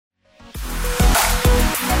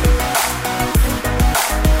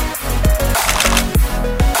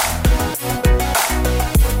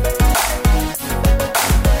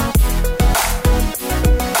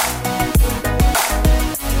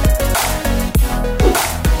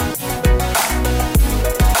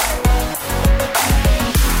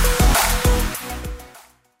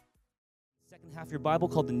Bible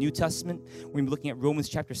called the New Testament. We're going to be looking at Romans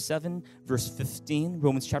chapter 7, verse 15.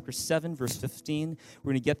 Romans chapter 7, verse 15.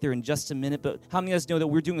 We're going to get there in just a minute. But how many of you guys know that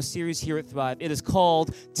we're doing a series here at Thrive? It is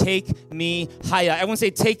called Take Me Hiya. Everyone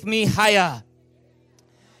say, Take Me Hiya.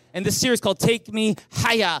 And this series called Take Me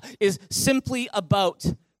Hiya is simply about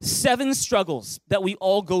 7 struggles that we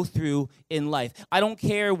all go through in life. I don't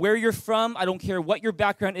care where you're from. I don't care what your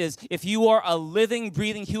background is. If you are a living,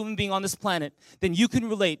 breathing human being on this planet, then you can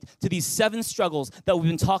relate to these 7 struggles that we've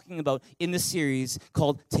been talking about in this series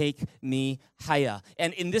called Take Me Hiya.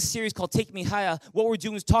 And in this series called Take Me Hiya, what we're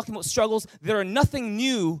doing is talking about struggles that are nothing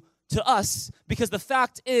new to us, because the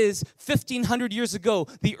fact is 1,500 years ago,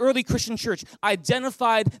 the early Christian church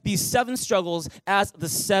identified these 7 struggles as the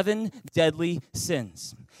 7 deadly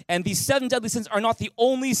sins. And these 7 deadly sins are not the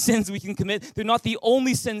only sins we can commit. They're not the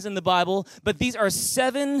only sins in the Bible, but these are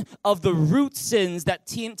 7 of the root sins that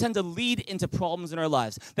tend to lead into problems in our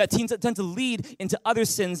lives, that tend to lead into other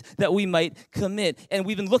sins that we might commit. And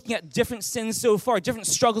we've been looking at different sins so far, different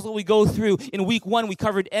struggles that we go through. In week 1, we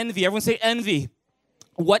covered envy. Everyone say envy.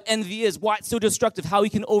 What envy is, why it's so destructive, how we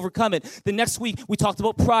can overcome it. The next week, we talked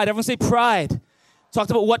about pride. Everyone say pride.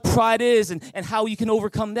 Talked about what pride is and how you can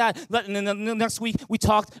overcome that. And then the next week, we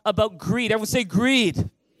talked about greed. Everyone say greed.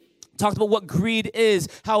 Talked about what greed is,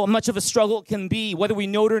 how much of a struggle it can be, whether we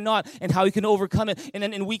know it or not, and how you can overcome it. And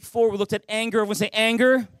then in week 4, we looked at anger. Everyone say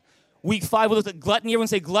anger. Week 5, we looked at gluttony. Everyone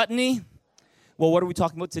say gluttony. Well, what are we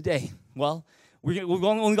talking about today? Well, we've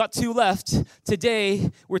only got 2 left. Today,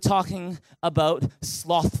 we're talking about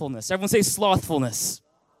slothfulness. Everyone say slothfulness.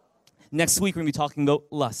 Next week, we're going to be talking about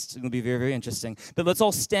lust. It's going to be very, very interesting. But let's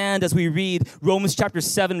all stand as we read Romans chapter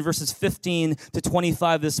 7, verses 15 to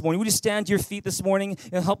 25 this morning. Would you stand to your feet this morning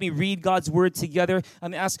and help me read God's word together?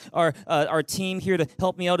 I'm going to ask our team here to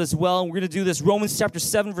help me out as well. We're going to do this. Romans chapter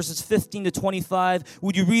 7, verses 15 to 25.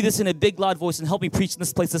 Would you read this in a big, loud voice and help me preach in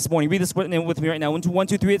this place this morning? Read this with me right now. 1,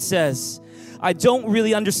 2, 3, it says, I don't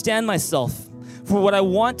really understand myself, for what I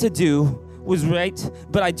want to do was right,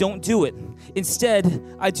 but I don't do it. Instead,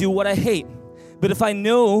 I do what I hate. But if I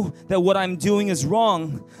know that what I'm doing is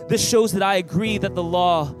wrong, this shows that I agree that the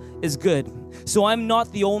law is good. So I'm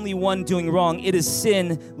not the only one doing wrong. It is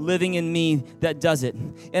sin living in me that does it.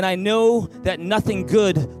 And I know that nothing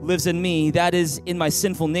good lives in me, that is in my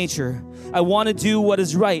sinful nature. I want to do what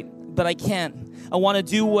is right, but I can't. I want to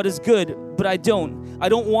do what is good, but I don't. I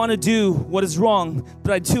don't want to do what is wrong,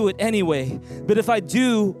 but I do it anyway. But if I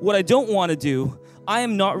do what I don't want to do, I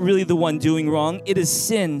am not really the one doing wrong. It is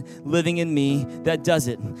sin living in me that does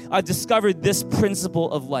it. I've discovered this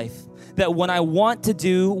principle of life, that when I want to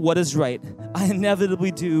do what is right, I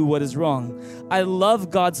inevitably do what is wrong. I love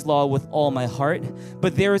God's law with all my heart,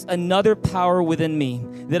 but there is another power within me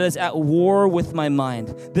that is at war with my mind.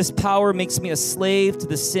 This power makes me a slave to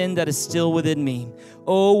the sin that is still within me.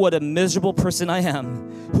 Oh, what a miserable person I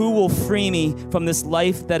am. Who will free me from this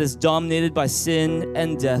life that is dominated by sin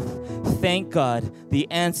and death? Thank God. The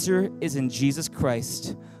answer is in Jesus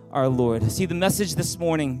Christ, our Lord. See, the message this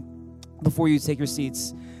morning, before you take your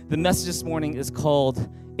seats, the message this morning is called,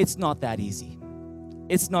 It's Not That Easy.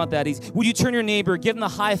 It's not that easy. Would you turn your neighbor, give them a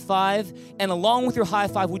high five, and along with your high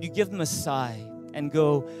five, would you give them a sigh and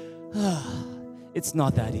go, it's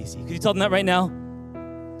not that easy. Could you tell them that right now?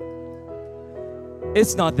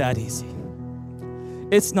 It's not that easy.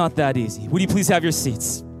 It's not that easy. Would you please have your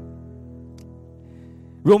seats?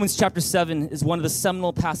 Romans chapter 7 is one of the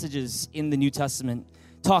seminal passages in the New Testament,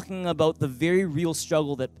 talking about the very real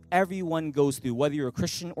struggle that everyone goes through, whether you're a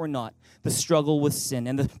Christian or not, the struggle with sin.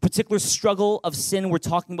 And the particular struggle of sin we're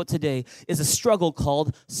talking about today is a struggle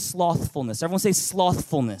called slothfulness. Everyone say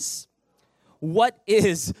slothfulness. What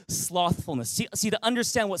is slothfulness? See, to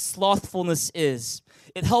understand what slothfulness is,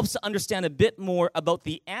 it helps to understand a bit more about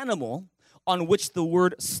the animal on which the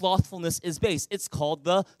word slothfulness is based. It's called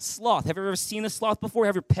the sloth. Have you ever seen a sloth before?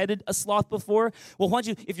 Have you petted a sloth before? Well, why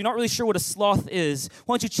don't you, if you're not really sure what a sloth is,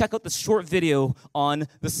 why don't you check out the short video on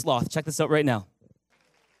the sloth. Check this out right now.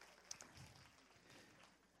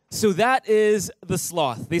 So that is the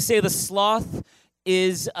sloth. They say the sloth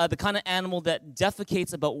is the kind of animal that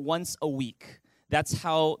defecates about once a week. That's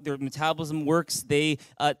how their metabolism works. They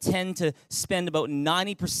tend to spend about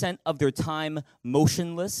 90% of their time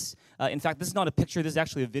motionless. In fact, this is not a picture. This is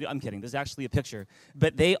actually a video. I'm kidding. This is actually a picture.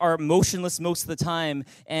 But they are motionless most of the time.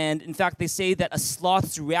 And in fact, they say that a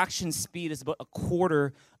sloth's reaction speed is about a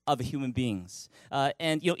quarter of human beings.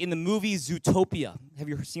 And in the movie Zootopia, have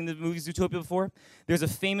you seen the movie Zootopia before? There's a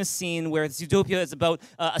famous scene where Zootopia is about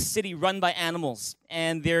a city run by animals,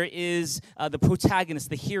 and there is the protagonist,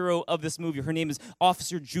 the hero of this movie. Her name is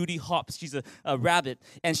Officer Judy Hopps. She's a rabbit,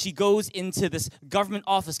 and she goes into this government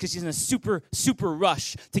office because she's in a super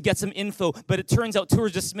rush to get some info, but it turns out to her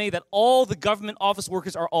dismay that all the government office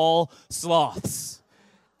workers are all sloths,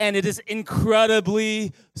 and it is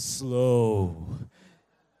incredibly slow.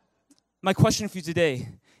 My question for you today,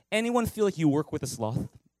 anyone feel like you work with a sloth?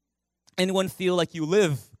 Anyone feel like you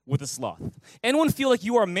live with a sloth? Anyone feel like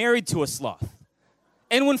you are married to a sloth?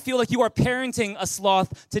 Anyone feel like you are parenting a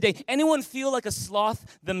sloth today? Anyone feel like a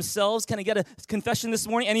sloth themselves? Can I get a confession this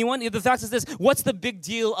morning? Anyone? The fact is this, what's the big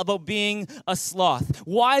deal about being a sloth?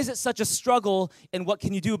 Why is it such a struggle, and what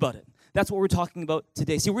can you do about it? That's what we're talking about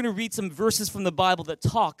today. So we're going to read some verses from the Bible that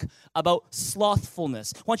talk about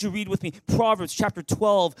slothfulness. Why don't you read with me Proverbs chapter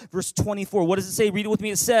 12, verse 24. What does it say? Read it with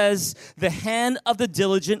me. It says, "The hand of the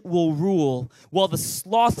diligent will rule, while the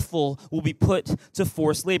slothful will be put to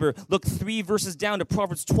forced labor." Look 3 verses down to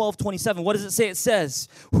Proverbs 12, 27. What does it say? It says,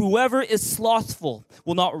 "Whoever is slothful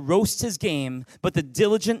will not roast his game, but the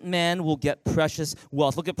diligent man will get precious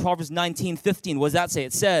wealth." Look at Proverbs 19, 15. What does that say?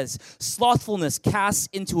 It says, "Slothfulness casts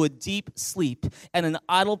into a deep sleep, and an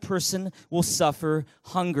idle person will suffer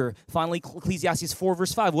hunger." Finally, Ecclesiastes 4,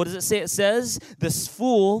 verse 5. What does it say? It says, "This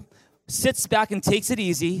fool sits back and takes it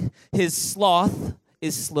easy. His sloth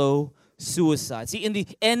is slow suicide." See, in the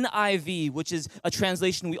NIV, which is a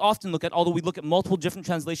translation we often look at, although we look at multiple different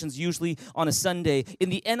translations usually on a Sunday, in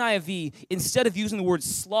the NIV, instead of using the word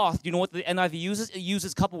sloth, do you know what the NIV uses? It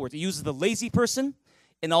uses a couple words. It uses the lazy person,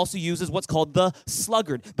 and also uses what's called the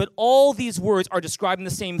sluggard. But all these words are describing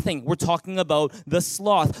the same thing. We're talking about the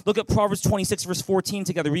sloth. Look at Proverbs 26, verse 14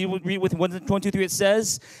 together. Read with 1, 2, 3. It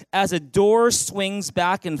says, "As a door swings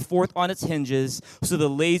back and forth on its hinges, so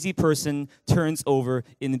the lazy person turns over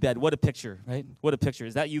in bed." What a picture, right? What a picture.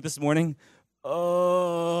 Is that you this morning?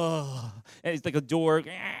 Oh, and it's like a door.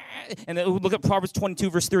 And then look at Proverbs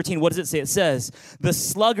 22, verse 13. What does it say? It says, "The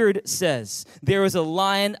sluggard says, 'There is a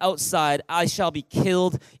lion outside, I shall be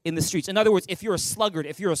killed in the streets.'" In other words, if you're a sluggard,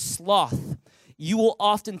 if you're a sloth, you will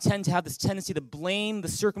often tend to have this tendency to blame the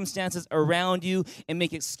circumstances around you and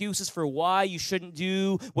make excuses for why you shouldn't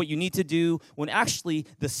do what you need to do, when actually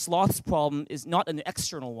the sloth's problem is not an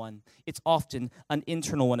external one. It's often an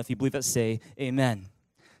internal one. If you believe that, say amen.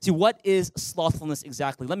 See, what is slothfulness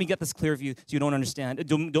exactly? Let me get this clear for you so you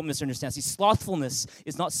don't misunderstand. See, slothfulness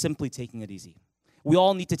is not simply taking it easy. We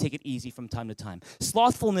all need to take it easy from time to time.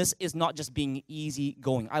 Slothfulness is not just being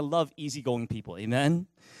easygoing. I love easygoing people, amen?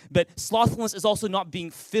 But slothfulness is also not being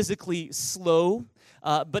physically slow.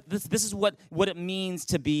 But this is what it means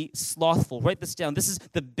to be slothful. Write this down. This is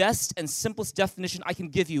the best and simplest definition I can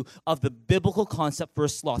give you of the biblical concept for a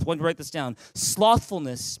sloth. Why don't you write this down?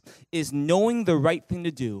 Slothfulness is knowing the right thing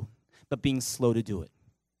to do, but being slow to do it.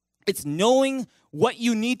 It's knowing what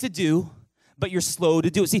you need to do, but you're slow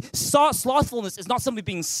to do it. See, slothfulness is not simply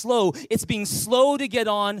being slow. It's being slow to get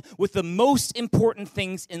on with the most important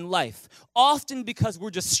things in life, often because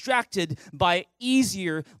we're distracted by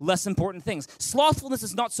easier, less important things. Slothfulness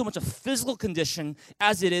is not so much a physical condition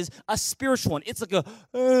as it is a spiritual one. It's like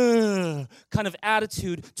a kind of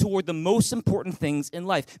attitude toward the most important things in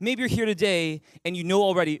life. Maybe you're here today and you know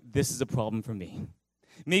already, this is a problem for me.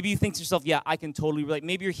 Maybe you think to yourself, yeah, I can totally relate.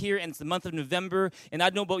 Maybe you're here and it's the month of November, and I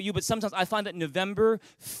don't know about you, but sometimes I find that November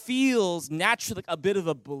feels naturally like a bit of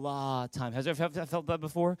a blah time. Has you ever felt that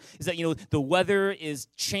before? Is that, the weather is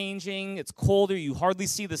changing, it's colder, you hardly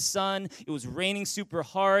see the sun, it was raining super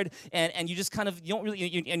hard, and you just kind of, you don't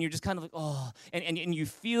really, and you're just kind of like, oh, and you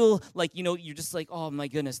feel like, you're just like, oh my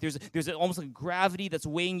goodness, there's almost like gravity that's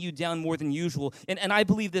weighing you down more than usual. And I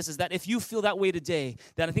believe this is that if you feel that way today,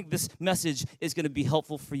 then I think this message is going to be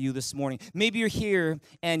helpful for you this morning. Maybe you're here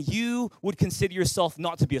and you would consider yourself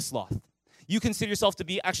not to be a sloth. You consider yourself to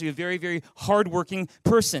be actually a very, very hardworking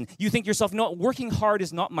person. You think to yourself, no, working hard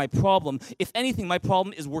is not my problem. If anything, my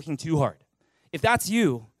problem is working too hard. If that's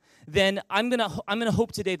you, then I'm gonna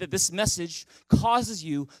hope today that this message causes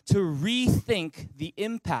you to rethink the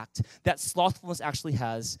impact that slothfulness actually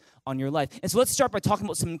has on your life. And so let's start by talking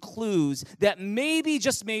about some clues that maybe,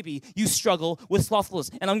 just maybe, you struggle with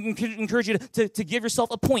slothfulness. And I'm going to encourage you to give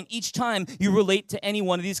yourself a point each time you relate to any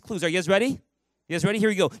one of these clues. Are you guys ready? You guys ready? Here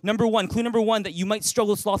we go. Clue number one, that you might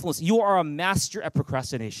struggle with slothfulness. You are a master at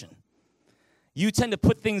procrastination. You tend to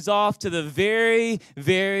put things off to the very,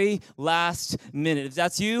 very last minute. If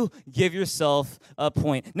that's you, give yourself a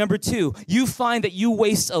point. Number 2, you find that you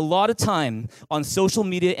waste a lot of time on social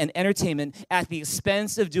media and entertainment at the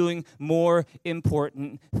expense of doing more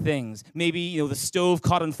important things. Maybe, the stove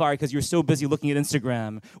caught on fire because you're so busy looking at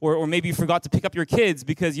Instagram. Or maybe you forgot to pick up your kids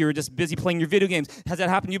because you were just busy playing your video games. Has that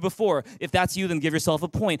happened to you before? If that's you, then give yourself a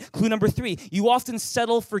point. Clue number 3, you often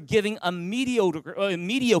settle for giving a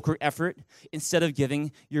mediocre effort instead of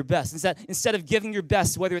giving your best. Instead of giving your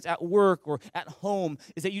best, whether it's at work or at home,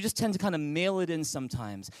 is that you just tend to kind of mail it in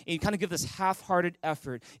sometimes. And you kind of give this half-hearted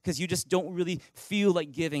effort because you just don't really feel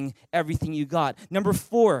like giving everything you got. Number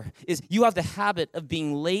 4 is you have the habit of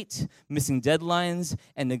being late, missing deadlines,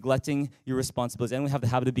 and neglecting your responsibilities. Anyone have the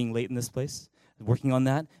habit of being late in this place? Working on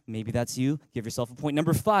that? Maybe that's you. Give yourself a point.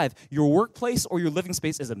 Number 5, your workplace or your living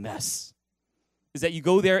space is a mess. Is that you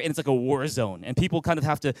go there and it's like a war zone, and people kind of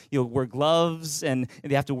have to wear gloves, and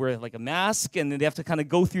they have to wear like a mask, and they have to kind of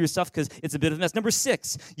go through your stuff because it's a bit of a mess. Number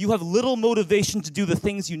 6, you have little motivation to do the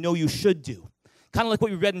things you know you should do. Kind of like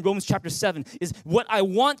what we read in Romans chapter 7, is what I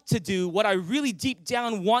want to do, what I really deep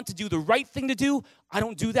down want to do, the right thing to do, I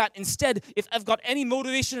don't do that. Instead, if I've got any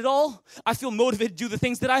motivation at all, I feel motivated to do the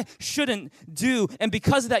things that I shouldn't do. And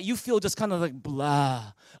because of that, you feel just kind of like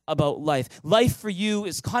blah about life. Life for you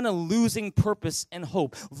is kind of losing purpose and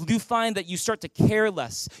hope. You find that you start to care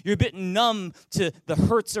less. You're a bit numb to the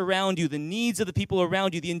hurts around you, the needs of the people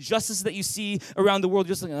around you, the injustices that you see around the world.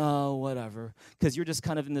 You're just like, oh, whatever. Because you're just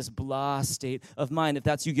kind of in this blah state of mind. If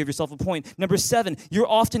that's you, give yourself a point. Number 7, you're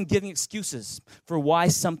often giving excuses for why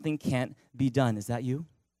something can't be done. Is that you?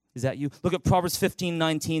 Is that you? Look at Proverbs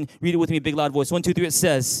 15:19. Read it with me, big loud voice. 1, 2, 3. It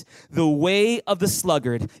says, "The way of the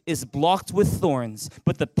sluggard is blocked with thorns,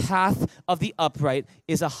 but the path of the upright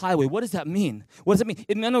is a highway." What does that mean? What does it mean?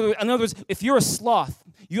 In other words, if you're a sloth,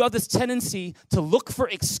 you have this tendency to look for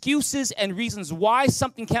excuses and reasons why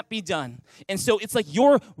something can't be done. And so it's like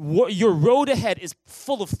your road ahead is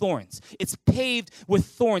full of thorns. It's paved with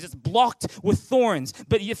thorns. It's blocked with thorns.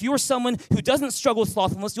 But if you're someone who doesn't struggle with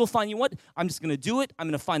slothfulness, you'll find, what? I'm just going to do it. I'm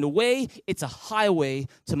going to find a way. It's a highway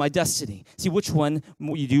to my destiny. See which one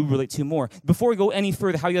you do relate to more. Before we go any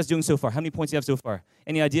further, how are you guys doing so far? How many points do you have so far?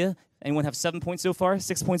 Any idea? Anyone have 7 points so far?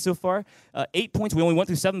 6 points so far? 8 points. We only went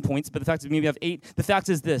through 7 points, but the fact is maybe we have 8. The fact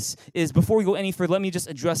is this, is before we go any further, let me just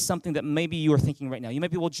address something that maybe you are thinking right now. You might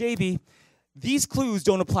be, well, JB, these clues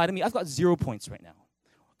don't apply to me. I've got 0 points right now.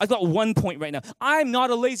 I've got 1 point right now. I'm not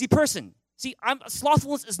a lazy person. See,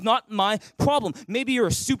 slothfulness is not my problem. Maybe you're a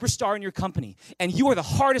superstar in your company, and you are the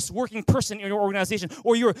hardest working person in your organization,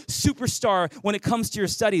 or you're a superstar when it comes to your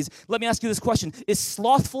studies. Let me ask you this question. Is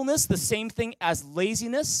slothfulness the same thing as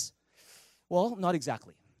laziness? Well, not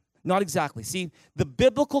exactly. Not exactly. See, the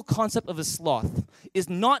biblical concept of a sloth is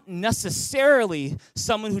not necessarily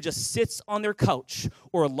someone who just sits on their couch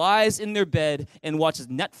or lies in their bed and watches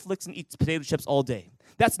Netflix and eats potato chips all day.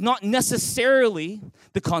 That's not necessarily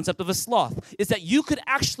the concept of a sloth. Is that you could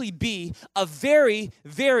actually be a very,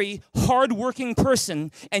 very hardworking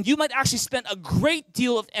person, and you might actually spend a great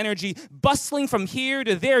deal of energy bustling from here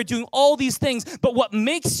to there, doing all these things. But what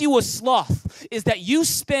makes you a sloth is that you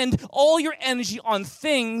spend all your energy on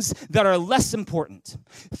things that are less important,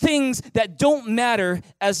 things that don't matter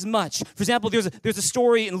as much. For example, there's a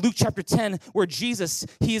story in Luke chapter 10 where Jesus,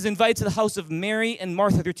 he is invited to the house of Mary and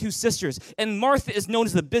Martha, their 2 sisters, and Martha is known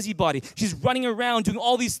as the busybody. She's running around doing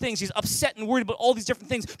all these things. She's upset and worried about all these different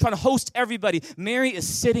things, trying to host everybody. Mary is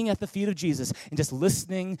sitting at the feet of Jesus and just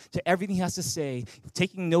listening to everything he has to say,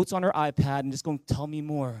 taking notes on her iPad and just going, tell me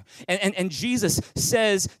more. And Jesus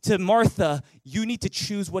says to Martha, you need to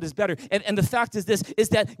choose what is better. And the fact is this, is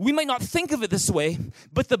that we might not think of it this way,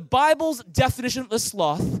 but the Bible's definition of a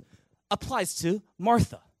sloth applies to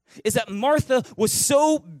Martha. Is that Martha was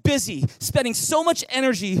so busy spending so much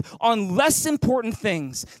energy on less important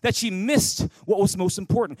things that she missed what was most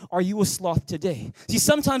important. Are you a sloth today? See,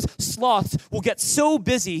 sometimes sloths will get so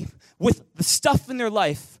busy with the stuff in their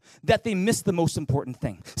life that they miss the most important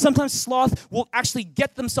thing. Sometimes sloth will actually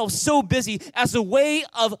get themselves so busy as a way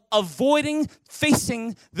of avoiding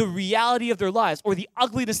facing the reality of their lives or the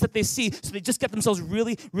ugliness that they see, so they just get themselves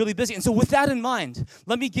really, really busy. And so with that in mind,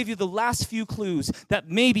 let me give you the last few clues that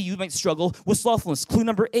maybe you might struggle with slothfulness. Clue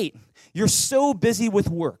number 8, you're so busy with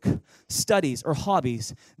work, studies, or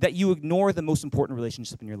hobbies that you ignore the most important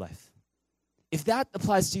relationship in your life. If that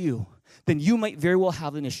applies to you, then you might very well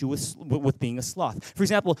have an issue with being a sloth. For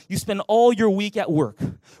example, you spend all your week at work,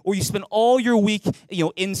 or you spend all your week,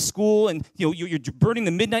 in school, and you're burning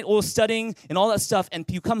the midnight oil studying and all that stuff, and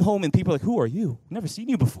you come home and people are like, who are you? I've never seen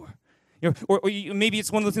you before. Maybe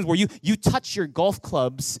it's one of those things where you touch your golf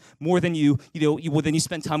clubs more than you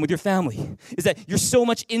spend time with your family. Is that you're so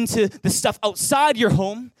much into the stuff outside your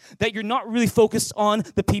home that you're not really focused on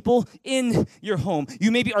the people in your home.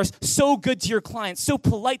 You maybe are so good to your clients, so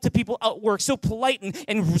polite to people at work, so polite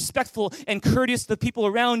and respectful and courteous to the people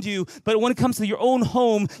around you, but when it comes to your own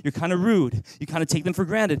home, you're kind of rude. You kind of take them for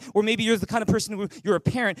granted. Or maybe you're the kind of person who, you're a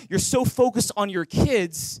parent, you're so focused on your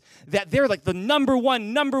kids that they're like the number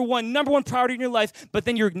one priority in your life, but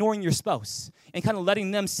then you're ignoring your spouse and kind of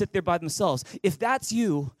letting them sit there by themselves. If that's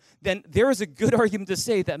you, then there is a good argument to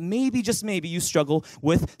say that maybe, just maybe, you struggle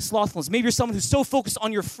with slothfulness. Maybe you're someone who's so focused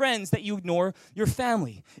on your friends that you ignore your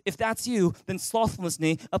family. If that's you, then slothfulness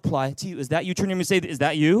may apply to you. Is that you? Turn to me and say, is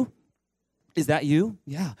that you? Is that you?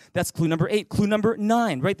 Yeah, that's clue number 8. Clue number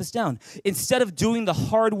 9, write this down. Instead of doing the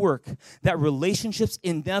hard work that relationships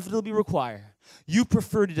inevitably require, you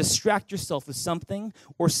prefer to distract yourself with something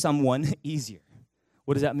or someone easier.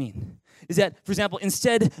 What does that mean? Is that, for example,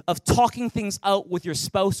 instead of talking things out with your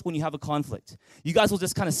spouse when you have a conflict, you guys will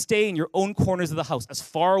just kind of stay in your own corners of the house, as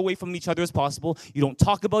far away from each other as possible. You don't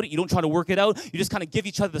talk about it. You don't try to work it out. You just kind of give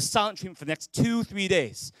each other the silent treatment for the next 2-3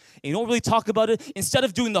 days. And you don't really talk about it. Instead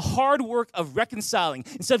of doing the hard work of reconciling,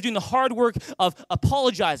 instead of doing the hard work of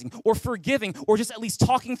apologizing or forgiving or just at least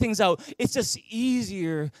talking things out, it's just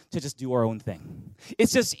easier to just do our own thing.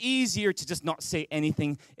 It's just easier to just not say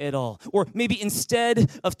anything at all. Or maybe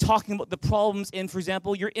instead of talking about the problems in, for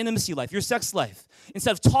example, your intimacy life, your sex life,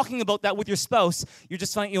 instead of talking about that with your spouse, you're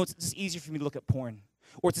just finding, it's just easier for me to look at porn.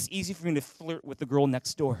 Or it's just easy for me to flirt with the girl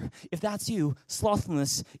next door. If that's you,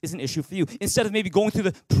 slothfulness is an issue for you. Instead of maybe going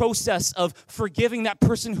through the process of forgiving that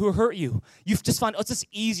person who hurt you, you've just found, it's just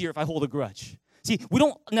easier if I hold a grudge. See, we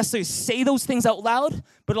don't necessarily say those things out loud,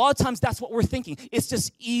 but a lot of times that's what we're thinking. It's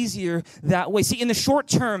just easier that way. See, in the short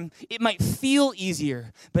term, it might feel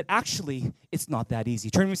easier, but actually, it's not that easy.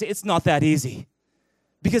 Turn to me and say, it's not that easy.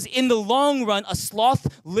 Because in the long run, a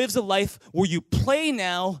sloth lives a life where you play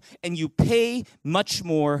now and you pay much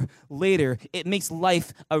more later. It makes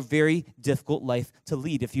life a very difficult life to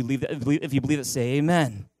lead. If you believe it, say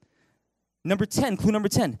amen. Number 10, clue number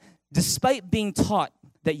 10. Despite being taught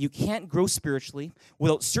that you can't grow spiritually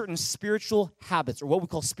without certain spiritual habits, or what we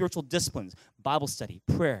call spiritual disciplines, Bible study,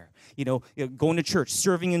 prayer, going to church,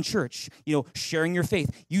 serving in church, sharing your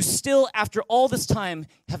faith. You still, after all this time,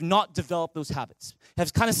 have not developed those habits,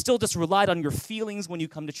 have kind of still just relied on your feelings when you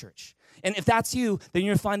come to church. And if that's you, then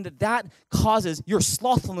you're going to find that causes, your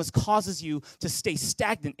slothfulness causes you to stay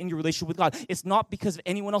stagnant in your relationship with God. It's not because of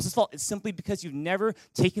anyone else's fault. It's simply because you've never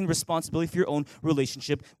taken responsibility for your own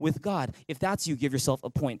relationship with God. If that's you, give yourself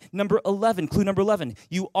a point. Number 11, clue number 11,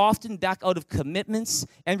 you often back out of commitments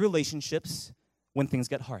and relationships when things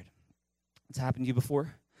get hard. It's happened to you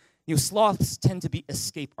before? Sloths tend to be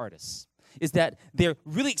escape artists. Is that they're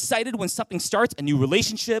really excited when something starts, a new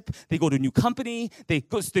relationship, they go to a new company, they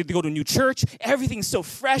go to a new church, everything's so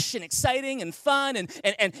fresh and exciting and fun, and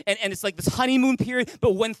it's like this honeymoon period.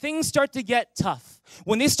 But when things start to get tough,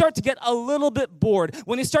 when they start to get a little bit bored,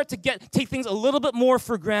 when they start to take things a little bit more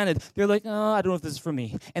for granted, they're like, oh, I don't know if this is for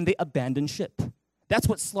me, and they abandon ship. That's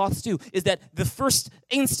what sloths do, is that the first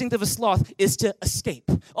instinct of a sloth is to escape.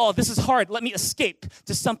 Oh, this is hard. Let me escape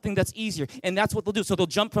to something that's easier. And that's what they'll do. So they'll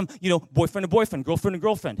jump from, boyfriend to boyfriend, girlfriend to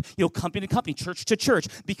girlfriend, company to company, church to church.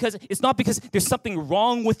 Because it's not because there's something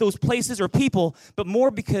wrong with those places or people, but more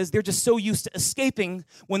because they're just so used to escaping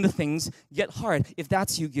when the things get hard. If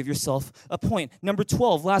that's you, give yourself a point. Number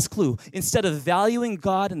 12, last clue. Instead of valuing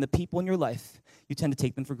God and the people in your life, you tend to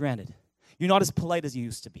take them for granted. You're not as polite as you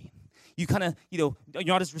used to be. You kind of, you're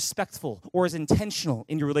not as respectful or as intentional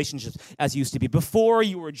in your relationships as you used to be. Before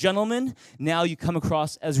you were a gentleman, now you come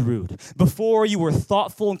across as rude. Before you were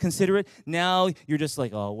thoughtful and considerate, now you're just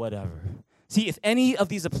like, oh, whatever. See, if any of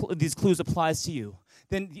these clues applies to you,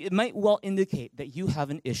 then it might well indicate that you have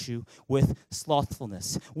an issue with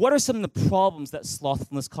slothfulness. What are some of the problems that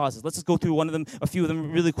slothfulness causes? Let's just go through a few of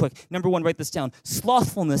them really quick. Number 1, write this down.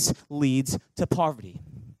 Slothfulness leads to poverty.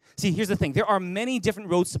 See, here's the thing. There are many different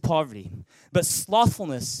roads to poverty, but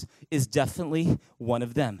slothfulness is definitely one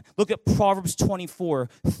of them. Look at Proverbs 24,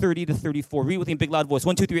 30 to 34. Read with me in a big loud voice.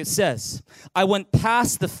 1, 2, 3. It says, I went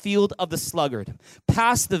past the field of the sluggard,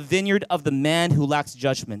 past the vineyard of the man who lacks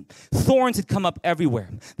judgment. Thorns had come up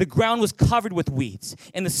everywhere. The ground was covered with weeds,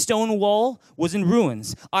 and the stone wall was in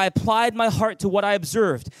ruins. I applied my heart to what I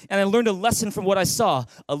observed, and I learned a lesson from what I saw.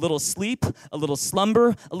 A little sleep, a little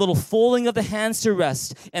slumber, a little folding of the hands to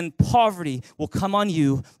rest, and poverty will come on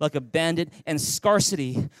you like a bandit, and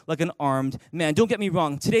scarcity like like an armed man. Don't get me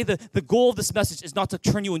wrong. Today, the goal of this message is not to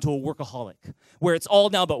turn you into a workaholic, where it's all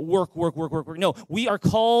now about work. No, we are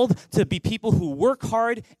called to be people who work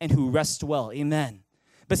hard and who rest well. Amen.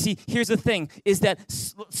 But see, here's the thing, is that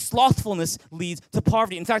slothfulness leads to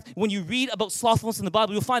poverty. In fact, when you read about slothfulness in the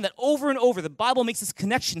Bible, you'll find that over and over, the Bible makes this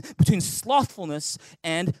connection between slothfulness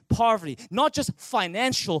and poverty. Not just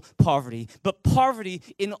financial poverty, but poverty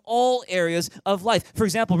in all areas of life. For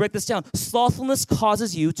example, write this down. Slothfulness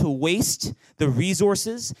causes you to waste the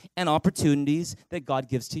resources and opportunities that God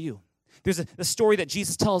gives to you. There's a story that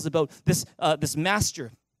Jesus tells about this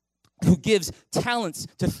master who gives talents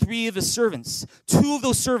to 3 of his servants. 2 of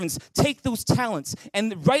those servants take those talents,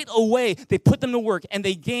 and right away, they put them to work, and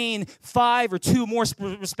they gain 5 or 2 more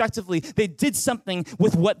respectively. They did something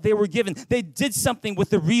with what they were given. They did something with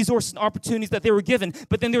the resources and opportunities that they were given.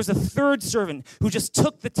 But then there was a 3rd servant who just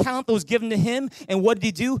took the talent that was given to him, and what did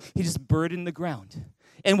he do? He just buried it in the ground.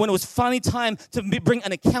 And when it was finally time to bring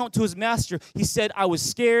an account to his master, he said, I was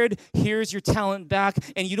scared. Here's your talent back.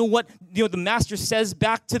 And you know what? The master says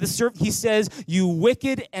back to the servant, he says, you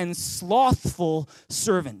wicked and slothful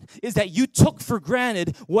servant, is that you took for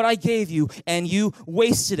granted what I gave you and you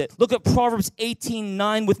wasted it. Look at Proverbs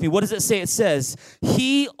 18:9 with me. What does it say? It says,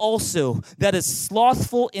 he also that is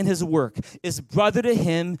slothful in his work is brother to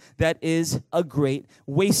him that is a great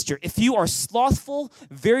waster. If you are slothful,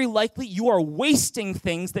 very likely you are wasting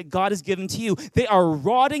things that God has given to you. They are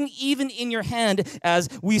rotting even in your hand as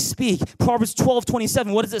we speak. Proverbs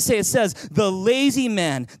 12:27, what does it say? It says, the lazy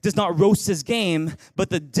man does not roast his game, but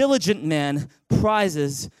the diligent man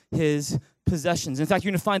prizes his possessions. In fact,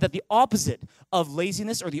 you're going to find that the opposite of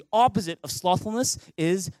laziness or the opposite of slothfulness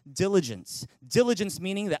is diligence. Diligence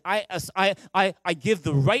meaning that I give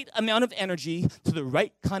the right amount of energy to the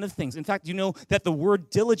right kind of things. In fact, you know that the word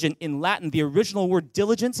diligent in Latin, the original word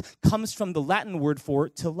diligence, comes from the Latin word for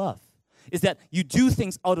to love. Is that you do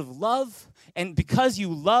things out of love, and because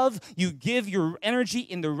you love, you give your energy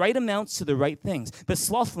in the right amounts to the right things. But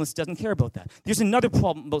slothfulness doesn't care about that. There's another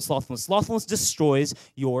problem about slothfulness. Slothfulness destroys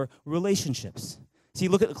your relationships. See,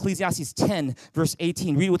 look at Ecclesiastes 10, verse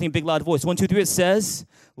 18. Read it with me in a big, loud voice. 1, 2, 3, it says,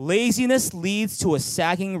 laziness leads to a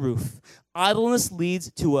sagging roof. Idleness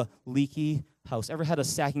leads to a leaky house. Ever had a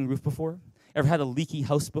sagging roof before? Ever had a leaky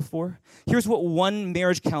house before? Here's what one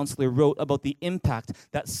marriage counselor wrote about the impact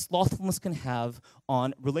that slothfulness can have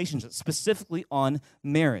on relationships, specifically on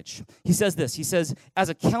marriage. He says this. He says, as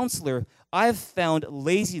a counselor, I have found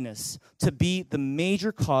laziness to be the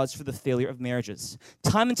major cause for the failure of marriages.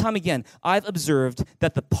 Time and time again, I've observed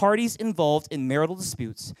that the parties involved in marital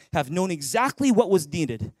disputes have known exactly what was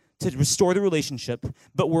needed to restore the relationship,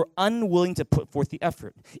 but were unwilling to put forth the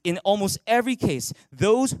effort. In almost every case,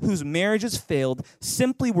 those whose marriages failed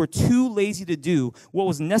simply were too lazy to do what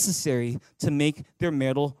was necessary to make their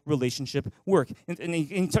marital relationship work. And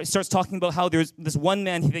he starts talking about how there's this one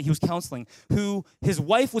man that he was counseling who his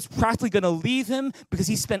wife was practically going to leave him because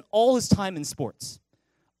he spent all his time in sports.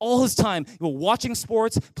 All his time, watching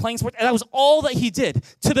sports, playing sports, and that was all that he did,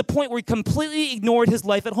 to the point where he completely ignored his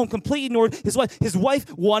life at home, completely ignored his wife. His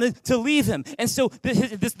wife wanted to leave him. And so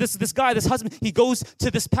this guy, this husband, he goes to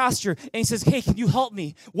this pastor, and he says, hey, can you help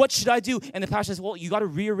me? What should I do? And the pastor says, well, you got to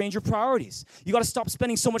rearrange your priorities. You got to stop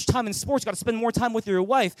spending so much time in sports. You got to spend more time with your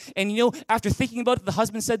wife. And, after thinking about it, the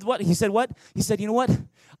husband said what? He said what? He said, you know what?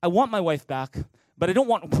 I want my wife back, but I don't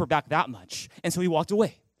want her back that much. And so he walked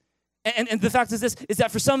away. And the fact is this, is that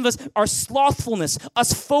for some of us, our slothfulness,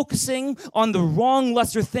 us focusing on the wrong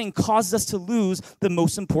lesser thing causes us to lose the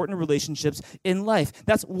most important relationships in life.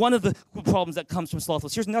 That's one of the problems that comes from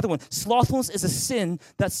slothfulness. Here's another one. Slothfulness is a sin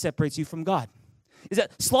that separates you from God. Is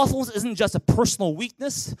that slothfulness isn't just a personal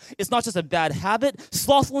weakness. It's not just a bad habit.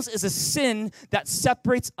 Slothfulness is a sin that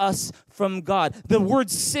separates us from God. The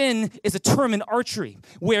word sin is a term in archery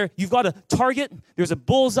where you've got a target, there's a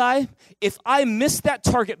bullseye. If I miss that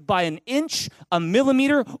target by an inch, a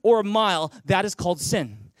millimeter, or a mile, that is called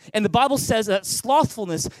sin. And the Bible says that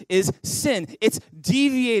slothfulness is sin. It's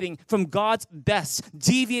deviating from God's best,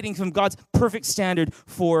 deviating from God's perfect standard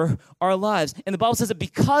for our lives. And the Bible says that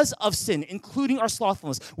because of sin, including our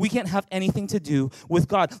slothfulness, we can't have anything to do with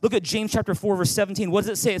God. Look at James chapter 4, verse 17. What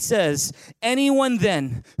does it say? It says, anyone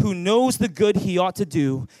then who knows the good he ought to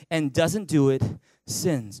do and doesn't do it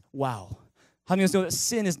sins. Wow. How many of us know that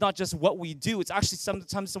sin is not just what we do? It's actually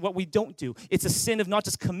sometimes what we don't do. It's a sin of not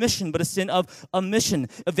just commission, but a sin of omission.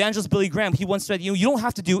 Evangelist Billy Graham, he once said, you don't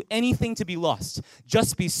have to do anything to be lost.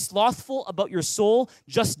 Just be slothful about your soul.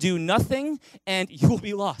 Just do nothing, and you'll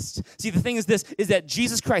be lost. See, the thing is this, is that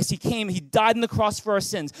Jesus Christ, he came, he died on the cross for our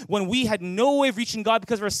sins. When we had no way of reaching God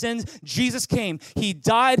because of our sins, Jesus came. He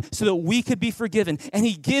died so that we could be forgiven, and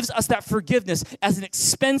he gives us that forgiveness as an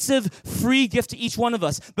expensive, free gift to each one of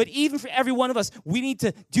us. But even for every one of us, we need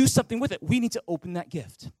to do something with it. We need to open that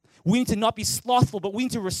gift. We need to not be slothful, but we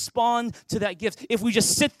need to respond to that gift. If we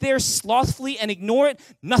just sit there slothfully and ignore it,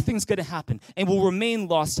 nothing's going to happen, and we'll remain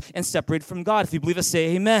lost and separated from God. If you believe us,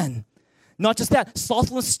 say amen. Not just that,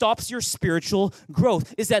 slothfulness stops your spiritual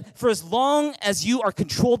growth. Is that for as long as you are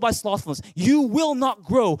controlled by slothfulness, you will not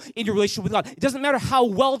grow in your relationship with God. It doesn't matter how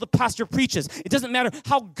well the pastor preaches. It doesn't matter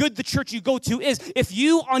how good the church you go to is. If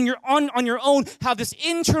you on your own have this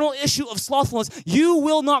internal issue of slothfulness, you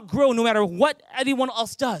will not grow no matter what anyone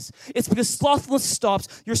else does. It's because slothfulness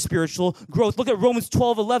stops your spiritual growth. Look at Romans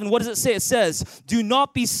 12:11. What does it say? It says, do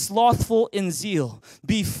not be slothful in zeal.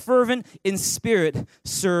 Be fervent in spirit.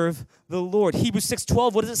 Serve the Lord. Hebrews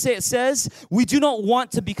 6:12, what does it say? It says, we do not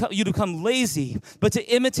want to become lazy, but to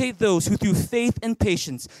imitate those who through faith and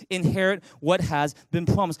patience inherit what has been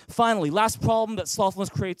promised. Finally, last problem that slothfulness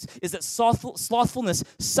creates is that slothfulness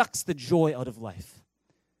sucks the joy out of life.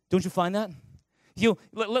 Don't you find that?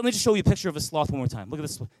 Let me just show you a picture of a sloth one more time. Look at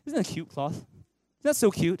this. Isn't that a cute sloth? Isn't that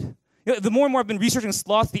so cute? The more and more I've been researching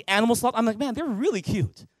sloths, the animal sloth, I'm like, man, they're really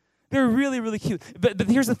cute. They're really, really cute. But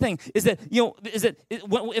here's the thing, is that,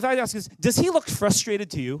 if I ask this, does he look frustrated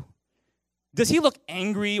to you? Does he look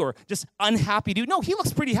angry or just unhappy to you? No, he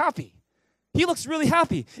looks pretty happy. He looks really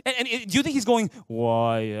happy. And do you think he's going,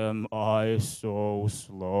 why am I so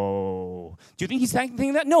slow? Do you think he's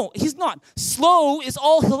thinking that? No, he's not. Slow is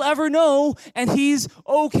all he'll ever know, and he's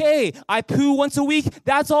okay. I poo once a week.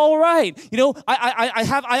 That's all right. I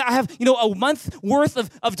have a month worth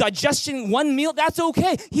of digestion, one meal. That's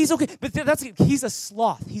okay. He's okay. But he's a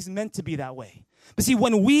sloth. He's meant to be that way. But see,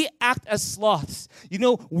 when we act as sloths,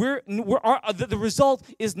 the result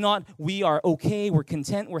is not we are okay, we're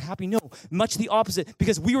content, we're happy. No, much the opposite.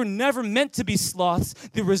 Because we were never meant to be sloths.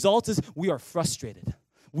 The result is we are frustrated.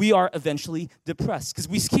 We are eventually depressed because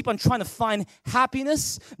we keep on trying to find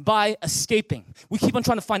happiness by escaping. We keep on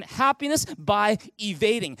trying to find happiness by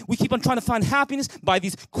evading. We keep on trying to find happiness by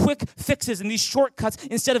these quick fixes and these shortcuts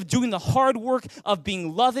instead of doing the hard work of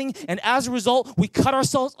being loving. And as a result, we cut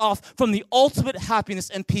ourselves off from the ultimate happiness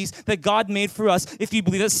and peace that God made for us. If you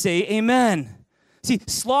believe it, say amen. See,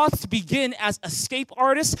 sloths begin as escape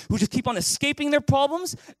artists who just keep on escaping their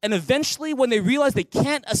problems, and eventually when they realize they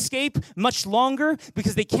can't escape much longer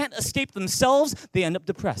because they can't escape themselves, they end up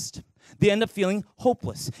depressed. They end up feeling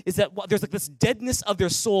hopeless. Is that there's like this deadness of their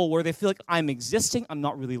soul where they feel like, I'm existing, I'm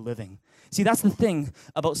not really living. See, that's the thing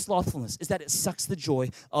about slothfulness, is that it sucks the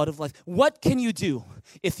joy out of life. What can you do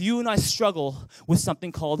if you and I struggle with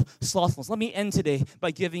something called slothfulness? Let me end today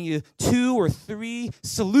by giving you 2 or 3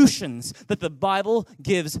 solutions that the Bible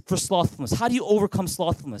gives for slothfulness. How do you overcome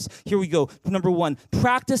slothfulness? Here we go. Number 1,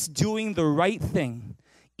 practice doing the right thing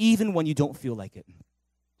even when you don't feel like it.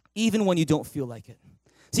 Even when you don't feel like it.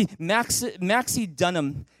 See, Maxie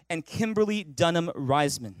Dunham and Kimberly Dunham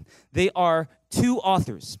Reisman, they are 2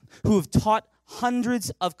 authors who have taught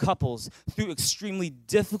hundreds of couples through extremely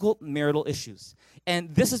difficult marital issues.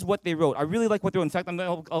 And this is what they wrote. I really like what they wrote. In fact,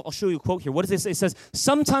 I'll show you a quote here. What does it say? It says,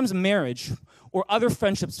 sometimes marriage or other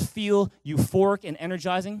friendships feel euphoric and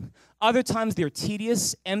energizing. Other times they're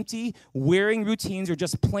tedious, empty, wearing routines, or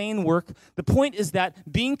just plain work. The point is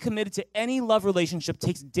that being committed to any love relationship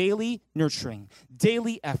takes daily nurturing,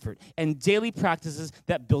 daily effort, and daily practices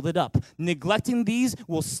that build it up. Neglecting these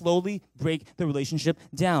will slowly break the relationship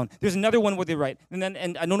down. There's another one where they write, and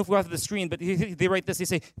I don't know if we're off the screen, but they write this. They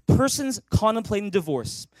say, persons contemplating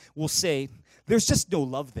divorce will say, there's just no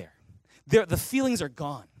love there. The feelings are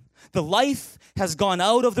gone. The life has gone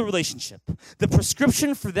out of the relationship. The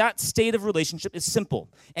prescription for that state of relationship is simple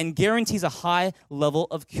and guarantees a high level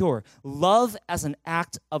of cure. Love as an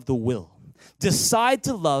act of the will. Decide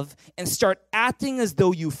to love and start acting as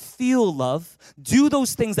though you feel love. Do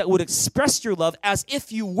those things that would express your love as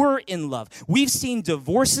if you were in love. We've seen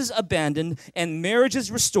divorces abandoned and marriages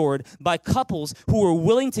restored by couples who are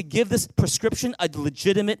willing to give this prescription a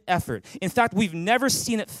legitimate effort. In fact, we've never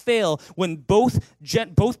seen it fail when both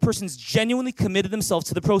persons genuinely committed themselves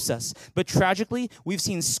to the process. But tragically, we've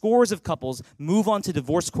seen scores of couples move on to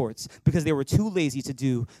divorce courts because they were too lazy to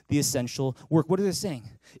do the essential work. What are they saying?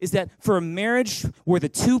 Is that for a marriage where the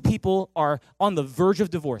two people are on the verge of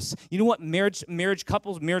divorce. You know what marriage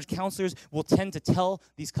counselors will tend to tell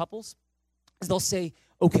these couples? Is they'll say,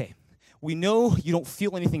 okay, we know you don't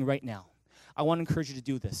feel anything right now. I want to encourage you to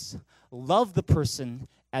do this. Love the person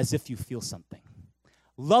as if you feel something.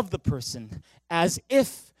 Love the person as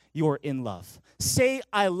if you're in love. Say,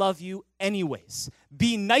 I love you anyways.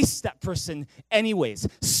 Be nice to that person anyways.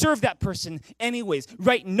 Serve that person anyways.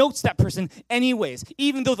 Write notes to that person anyways.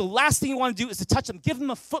 Even though the last thing you want to do is to touch them, give them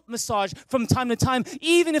a foot massage from time to time,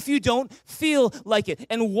 even if you don't feel like it.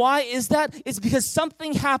 And why is that? It's because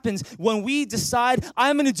something happens when we decide,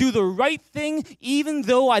 I'm going to do the right thing even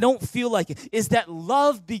though I don't feel like it, is that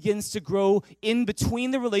love begins to grow in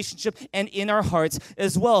between the relationship and in our hearts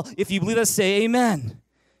as well. If you believe that, say amen.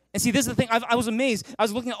 And see, this is the thing. I was amazed. I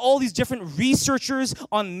was looking at all these different researchers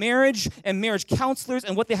on marriage and marriage counselors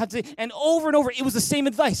and what they had to say. And over, it was the same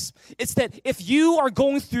advice. It's that if you are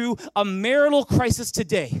going through a marital crisis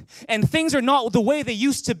today and things are not the way they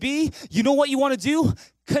used to be, you know what you want to do?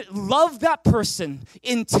 Love that person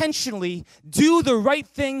intentionally. Do the right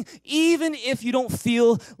thing even if you don't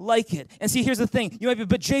feel like it. And see, here's the thing. You might be,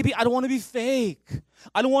 but JB, I don't want to be fake.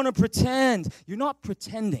 I don't want to pretend. You're not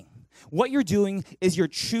pretending. What you're doing is you're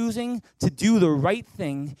choosing to do the right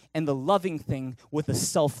thing and the loving thing with a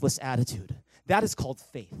selfless attitude. That is called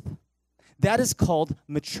faith. That is called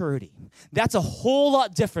maturity. That's a whole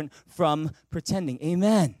lot different from pretending.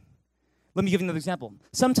 Amen. Let me give you another example.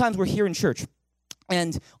 Sometimes we're here in church,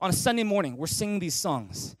 and on a Sunday morning, we're singing these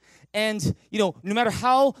songs. And, no matter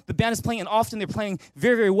how the band is playing, and often they're playing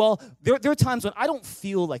very, very well, there are times when I don't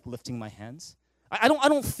feel like lifting my hands. I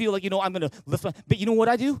don't feel like, I'm going to lift my, but you know what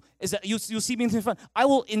I do? Is that you'll see me in the front. I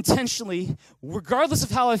will intentionally, regardless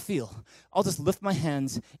of how I feel, I'll just lift my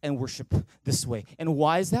hands and worship this way. And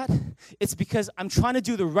why is that? It's because I'm trying to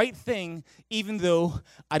do the right thing even though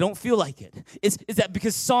I don't feel like it. Is that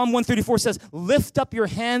because Psalm 134 says, lift up your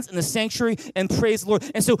hands in the sanctuary and praise the Lord.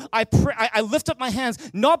 And so I lift up my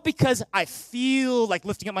hands not because I feel like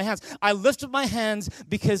lifting up my hands. I lift up my hands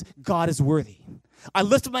because God is worthy. I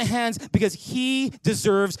lift up my hands because he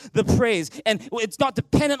deserves the praise. And it's not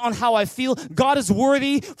dependent on how I feel. God is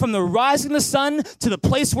worthy from the rising of the sun to the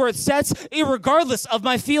place where it sets, irregardless of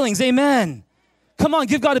my feelings. Amen. Come on,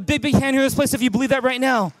 give God a big, big hand here in this place if you believe that right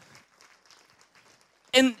now.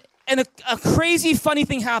 And a crazy, funny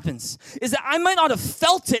thing happens is that I might not have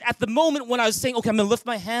felt it at the moment when I was saying, okay, I'm going to lift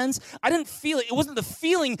my hands. I didn't feel it. It wasn't the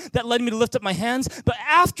feeling that led me to lift up my hands. But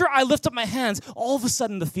after I lift up my hands, all of a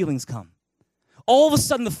sudden the feelings come. All of a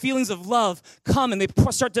sudden, the feelings of love come and they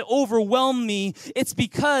start to overwhelm me. It's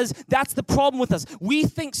because that's the problem with us. We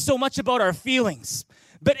think so much about our feelings,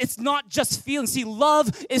 but it's not just feelings. See,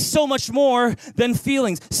 love is so much more than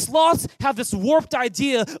feelings. Sloths have this warped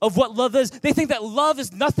idea of what love is. They think that love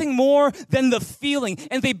is nothing more than the feeling,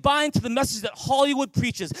 and they buy into the message that Hollywood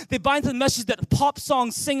preaches. They buy into the message that pop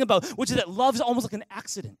songs sing about, which is that love is almost like an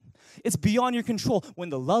accident. It's beyond your control. When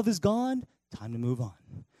the love is gone, time to move on.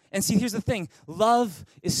 And see, here's the thing. Love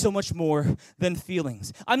is so much more than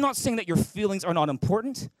feelings. I'm not saying that your feelings are not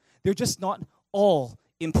important. They're just not all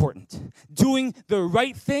important. Doing the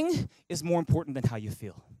right thing is more important than how you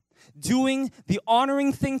feel. Doing the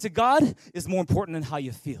honoring thing to God is more important than how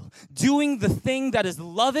you feel. Doing the thing that is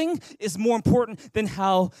loving is more important than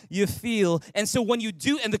how you feel. And so when you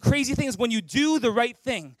do, and the crazy thing is when you do the right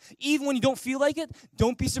thing, even when you don't feel like it,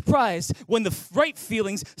 don't be surprised when the right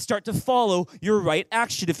feelings start to follow your right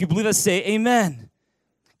action. If you believe that, say amen.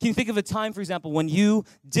 Can you think of a time, for example, when you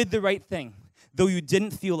did the right thing, though you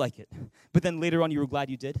didn't feel like it, but then later on you were glad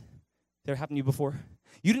you did? That happened to you before?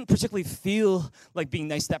 You didn't particularly feel like being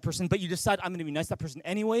nice to that person, but you decided, I'm going to be nice to that person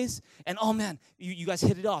anyways. And oh man, you guys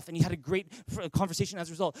hit it off, and you had a great conversation as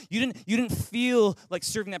a result. You didn't feel like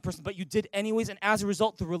serving that person, but you did anyways. And as a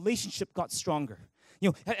result, the relationship got stronger.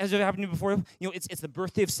 Has it happened to you before? It's the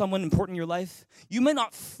birthday of someone important in your life. You may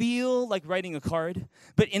not feel like writing a card,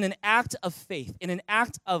 but in an act of faith, in an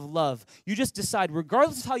act of love, you just decide,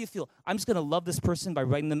 regardless of how you feel, I'm just going to love this person by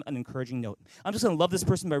writing them an encouraging note. I'm just going to love this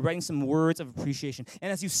person by writing some words of appreciation.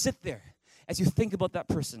 And as you sit there, as you think about that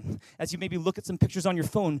person, as you maybe look at some pictures on your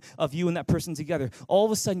phone of you and that person together, all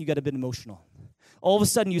of a sudden you get a bit emotional. All of a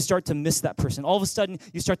sudden, you start to miss that person. All of a sudden,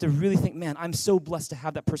 you start to really think, man, I'm so blessed to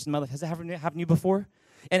have that person in my life. Has that happened to you before?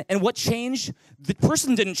 And what changed? The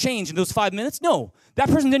person didn't change in those 5 minutes. No, that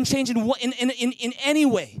person didn't change in any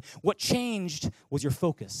way. What changed was your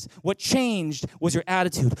focus. What changed was your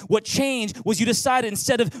attitude. What changed was you decided,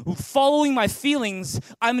 instead of following my feelings,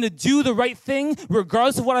 I'm going to do the right thing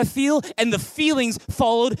regardless of what I feel, and the feelings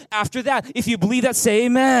followed after that. If you believe that, say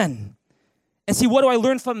amen. And see, what do I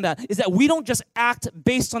learn from that? Is that we don't just act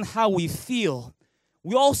based on how we feel.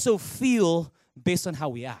 We also feel based on how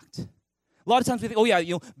we act. A lot of times we think, oh yeah,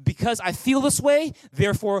 because I feel this way,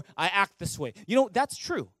 therefore I act this way. That's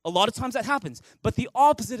true. A lot of times that happens. But the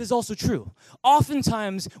opposite is also true.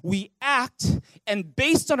 Oftentimes we act, and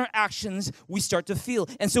based on our actions, we start to feel.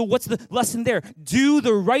 And so what's the lesson there? Do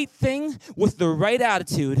the right thing with the right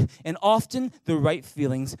attitude, and often the right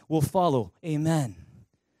feelings will follow. Amen.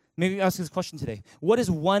 Maybe ask this question today. What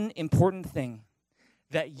is one important thing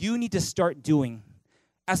that you need to start doing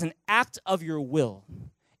as an act of your will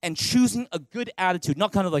and choosing a good attitude,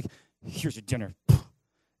 not kind of like, here's your dinner,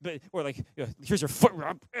 or like, here's your foot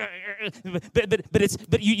rub,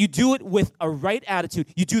 but you do it with a right attitude.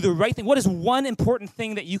 You do the right thing. What is one important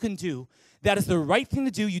thing that you can do that is the right thing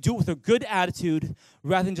to do? You do it with a good attitude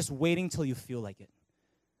rather than just waiting till you feel like it.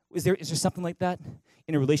 Is there something like that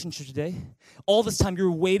in a relationship today? All this time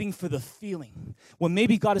you're waiting for the feeling, when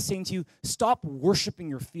maybe God is saying to you, stop worshiping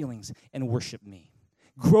your feelings and worship me.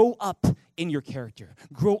 Grow up in your character.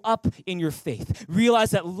 Grow up in your faith.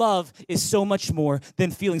 Realize that love is so much more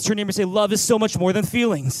than feelings. Turn to your neighbor and say, love is so much more than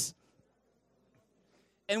feelings.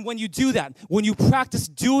 And when you do that, when you practice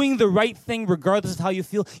doing the right thing regardless of how you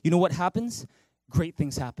feel, you know what happens? Great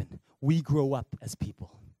things happen. We grow up as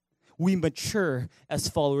people. We mature as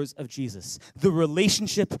followers of Jesus. The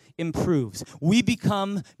relationship improves. We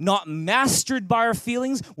become not mastered by our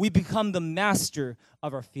feelings. We become the master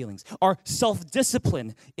of our feelings. Our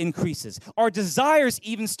self-discipline increases. Our desires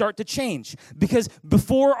even start to change. Because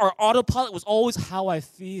before, our autopilot was always how I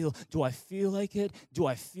feel. Do I feel like it? Do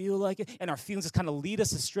I feel like it? And our feelings just kind of lead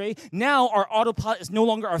us astray. Now, our autopilot is no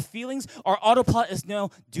longer our feelings. Our autopilot is now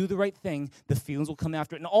do the right thing. The feelings will come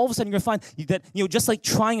after it. And all of a sudden, you're going to find that, just like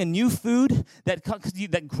trying a new food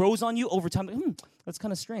that grows on you over time, that's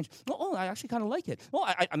kind of strange. Oh, I actually kind of like it. Oh,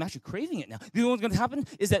 I'm actually craving it now. You know what's going to happen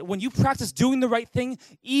is that when you practice doing the right thing,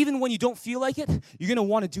 even when you don't feel like it, you're going to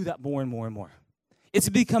want to do that more and more and more. It's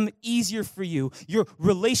become easier for you. Your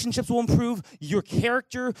relationships will improve. Your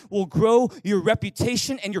character will grow. Your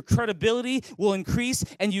reputation and your credibility will increase.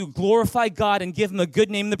 And you glorify God and give him a good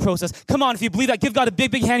name in the process. Come on, if you believe that, give God a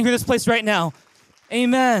big, big hand here in this place right now.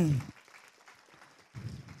 Amen.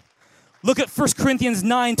 Look at 1 Corinthians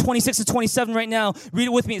 9, 26 to 27 right now. Read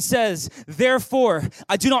it with me. It says, therefore,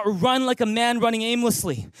 I do not run like a man running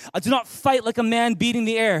aimlessly. I do not fight like a man beating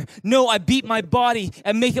the air. No, I beat my body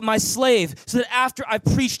and make it my slave, so that after I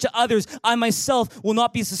preach to others, I myself will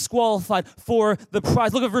not be disqualified for the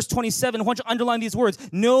prize. Look at verse 27. I want you to underline these words.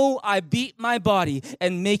 No, I beat my body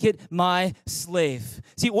and make it my slave.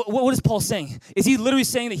 See, what is Paul saying? Is he literally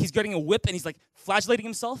saying that he's getting a whip and he's like flagellating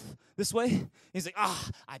himself this way? He's like,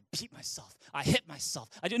 I beat myself. I hit myself.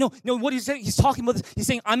 I do no. What he's saying, he's talking about this. He's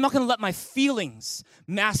saying, I'm not going to let my feelings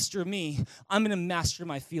master me. I'm going to master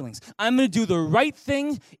my feelings. I'm going to do the right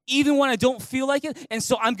thing even when I don't feel like it. And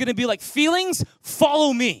so I'm going to be like, feelings,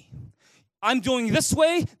 follow me. I'm doing this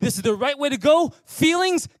way. This is the right way to go.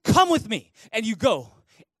 Feelings, come with me. And you go.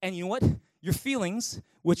 And you know what? Your feelings,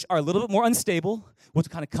 which are a little bit more unstable, which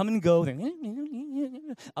kind of come and go, they're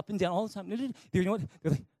up and down all the time. You know what?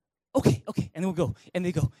 They're like, okay, and then we'll go, and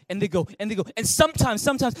they go, and they go, and they go. And sometimes,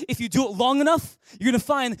 if you do it long enough, you're going to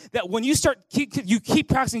find that when you keep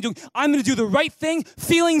practicing doing, I'm going to do the right thing,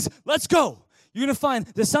 feelings, let's go. You're going to find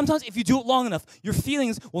that sometimes if you do it long enough, your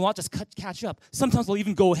feelings will not just catch up. Sometimes they'll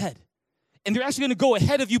even go ahead. And they're actually going to go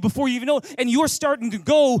ahead of you before you even know it. And you're starting to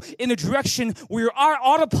go in a direction where your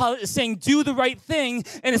autopilot is saying, do the right thing,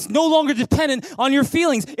 and it's no longer dependent on your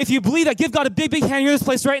feelings. If you believe that, give God a big, big hand here in this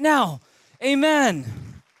place right now. Amen.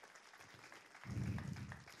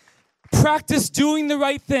 Practice doing the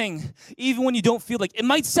right thing, even when you don't feel like it. It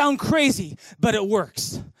might sound crazy, but it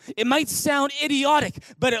works. It might sound idiotic,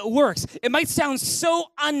 but it works. It might sound so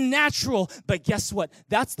unnatural, but guess what?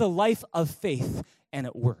 That's the life of faith, and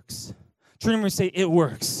it works. Turn to me and say, it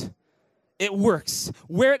works. It works.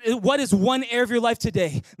 What is one area of your life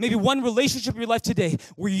today, maybe one relationship in your life today,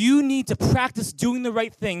 where you need to practice doing the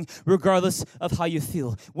right thing regardless of how you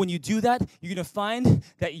feel? When you do that, you're going to find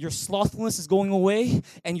that your slothfulness is going away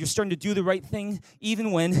and you're starting to do the right thing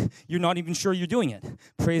even when you're not even sure you're doing it.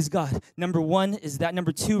 Praise God. Number one is that.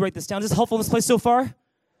 Number two, write this down. Is this helpful in this place so far?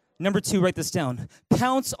 Number two, write this down.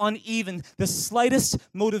 Pounce on even the slightest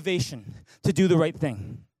motivation to do the right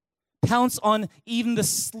thing. Pounce on even the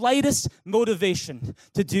slightest motivation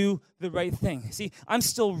to do the right thing. See, I'm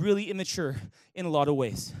still really immature in a lot of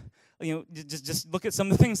ways. Just look at some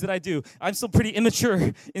of the things that I do. I'm still pretty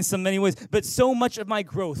immature in so many ways. But so much of my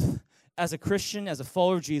growth as a Christian, as a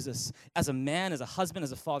follower of Jesus, as a man, as a husband,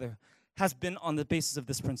 as a father, has been on the basis of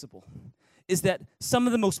this principle. Is that some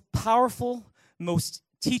of the most powerful, most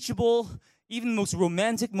teachable, even the most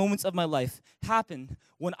romantic moments of my life happen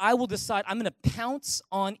when I will decide I'm going to pounce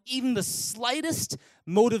on even the slightest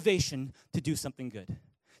motivation to do something good.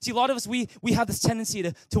 See, a lot of us, we have this tendency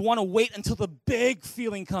to want to wait until the big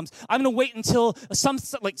feeling comes. I'm going to wait until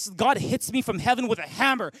God hits me from heaven with a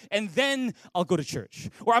hammer, and then I'll go to church.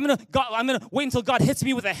 Or I'm going to wait until God hits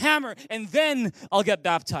me with a hammer, and then I'll get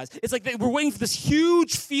baptized. It's like we're waiting for this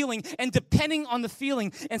huge feeling, and depending on the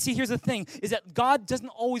feeling. And see, here's the thing, is that God doesn't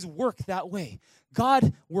always work that way.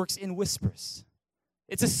 God works in whispers.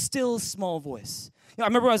 It's a still, small voice. I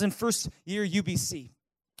remember I was in first year UBC,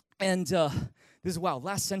 and this is,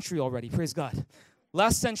 last century already, praise God.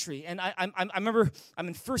 Last century, and I remember I'm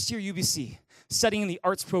in first year UBC, studying in the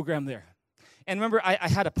arts program there. And remember, I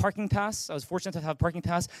had a parking pass. I was fortunate to have a parking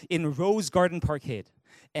pass in Rose Garden Parkade.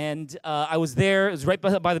 And I was there. It was right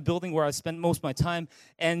by the building where I spent most of my time.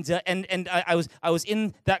 And I was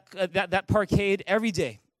in that parkade every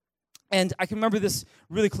day. And I can remember this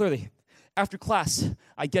really clearly. After class,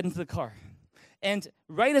 I get into the car. And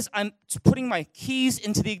right as I'm putting my keys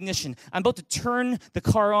into the ignition, I'm about to turn the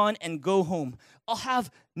car on and go home, I'll have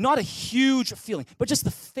not a huge feeling, but just the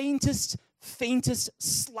faintest,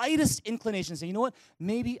 slightest inclination to say, you know what,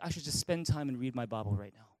 maybe I should just spend time and read my Bible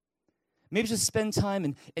right now. Maybe just spend time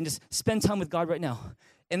and just spend time with God right now.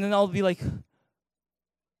 And then I'll be like,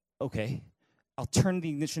 okay, I'll turn the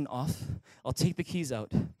ignition off, I'll take the keys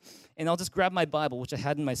out, and I'll just grab my Bible, which I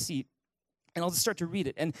had in my seat, and I'll just start to read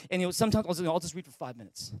it. And sometimes I'll just read for 5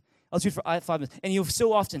 minutes. I'll just read for 5 minutes. And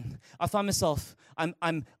so often I find myself,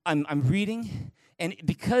 I'm reading, and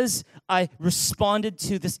because I responded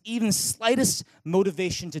to this even slightest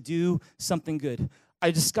motivation to do something good,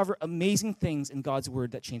 I discover amazing things in God's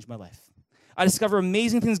word that change my life. I discover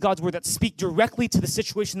amazing things in God's word that speak directly to the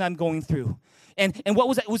situation that I'm going through. And what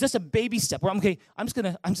was that? It was just a baby step where I'm just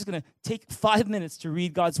gonna take 5 minutes to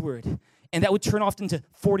read God's word. And that would turn off into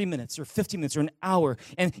 40 minutes or 50 minutes or an hour.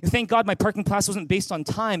 And thank God my parking class wasn't based on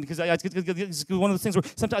time, because it's one of those things where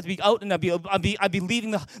sometimes I'd be out and I'd be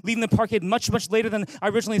leaving the parkade much later than I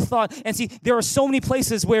originally thought. And see, there are so many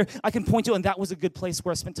places where I can point to, and that was a good place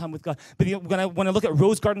where I spent time with God. But when I look at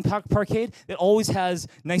Rose Garden Parkade, it always has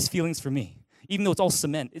nice feelings for me. Even though it's all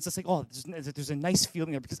cement, it's just like, there's a nice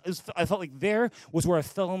feeling there, because I felt like there was where I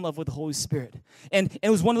fell in love with the Holy Spirit. And it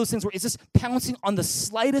was one of those things where it's just pouncing on the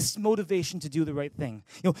slightest motivation to do the right thing.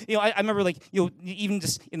 I remember, even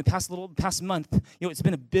just in the past month, it's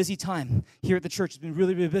been a busy time here at the church. It's been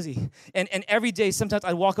really, really busy. And every day, sometimes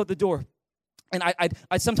I'd walk out the door, and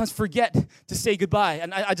I'd sometimes forget to say goodbye,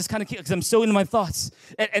 and I just kind of, because I'm so into my thoughts.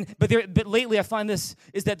 But lately I find this,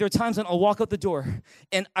 is that there are times when I'll walk out the door,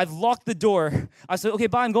 and I've locked the door. I say, okay,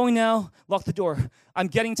 bye, I'm going now. Lock the door. I'm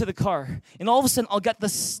getting to the car, and all of a sudden I'll get the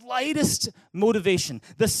slightest motivation,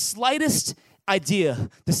 the slightest idea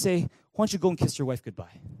to say, why don't you go and kiss your wife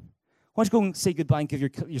goodbye? Why don't you go and say goodbye and give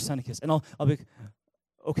your son a kiss? And I'll be like,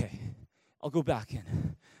 okay, I'll go back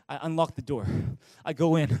in. I unlock the door. I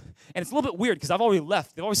go in. And it's a little bit weird because I've already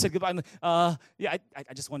left. They've already said goodbye. I'm like,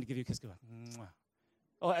 I just wanted to give you a kiss goodbye. Mwah.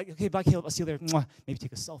 Oh, okay, bye, Caleb. I'll see you later. Mwah. Maybe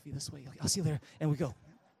take a selfie this way. Okay, I'll see you later. And we go.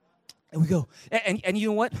 And you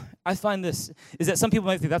know what? I find this, is that some people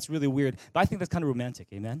might think that's really weird, but I think that's kind of romantic.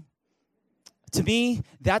 Amen? To me,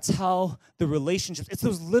 that's how the relationships, it's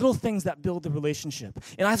those little things that build the relationship.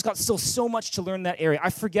 And I've got still so much to learn in that area. I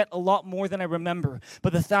forget a lot more than I remember.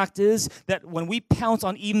 But the fact is that when we pounce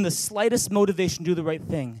on even the slightest motivation to do the right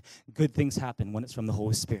thing, good things happen when it's from the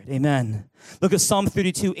Holy Spirit. Amen. Look at Psalm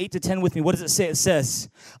 32, 8-10 with me. What does it say? It says,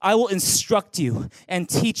 I will instruct you and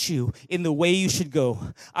teach you in the way you should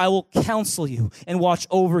go. I will counsel you and watch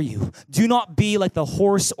over you. Do not be like the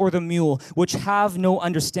horse or the mule, which have no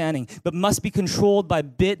understanding, but must be controlled by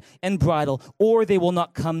bit and bridle, or they will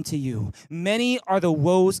not come to you. Many are the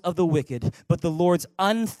woes of the wicked, but the Lord's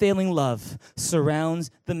unfailing love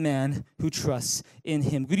surrounds the man who trusts in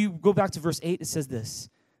him. Could you go back to verse 8? It says this.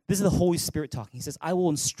 This is the Holy Spirit talking. He says, I will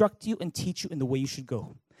instruct you and teach you in the way you should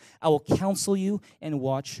go. I will counsel you and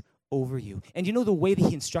watch over you. And you know the way that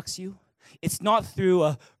he instructs you? It's not through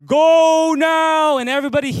a go now and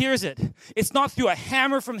everybody hears it. It's not through a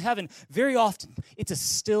hammer from heaven. Very often, it's a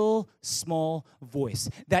still, small voice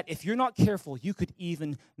that if you're not careful, you could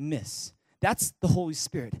even miss. That's the Holy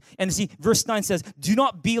Spirit. And see, verse 9 says, do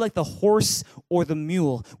not be like the horse or the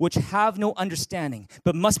mule, which have no understanding,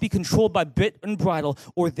 but must be controlled by bit and bridle,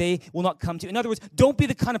 or they will not come to you. In other words, don't be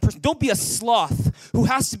the kind of person, don't be a sloth who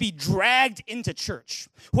has to be dragged into church,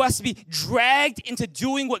 who has to be dragged into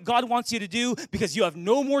doing what God wants you to do because you have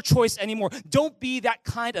no more choice anymore. Don't be that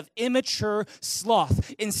kind of immature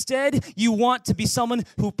sloth. Instead, you want to be someone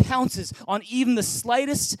who pounces on even the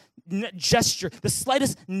slightest gesture, the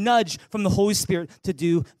slightest nudge from the Holy Spirit to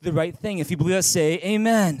do the right thing. If you believe that, say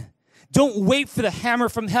amen. Don't wait for the hammer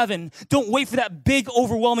from heaven. Don't wait for that big,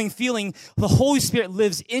 overwhelming feeling. The Holy Spirit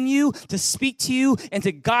lives in you to speak to you and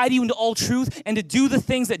to guide you into all truth and to do the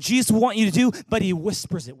things that Jesus will want you to do, but he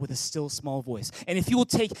whispers it with a still, small voice. And if you will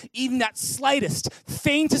take even that slightest,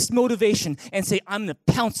 faintest motivation and say, I'm going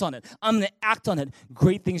to pounce on it, I'm going to act on it,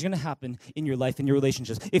 great things are going to happen in your life and your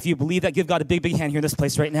relationships. If you believe that, give God a big, big hand here in this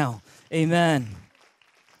place right now. Amen.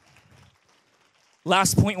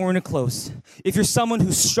 Last point, we're going to close. If you're someone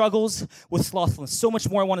who struggles with slothfulness, so much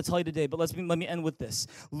more I want to tell you today, but let me end with this.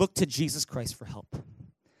 Look to Jesus Christ for help.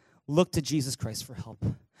 Look to Jesus Christ for help.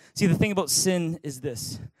 See, the thing about sin is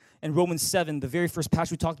this. In Romans 7, the very first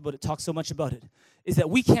passage we talked about, it talks so much about it, is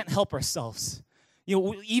that we can't help ourselves. You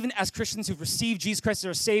know, even as Christians who've received Jesus Christ as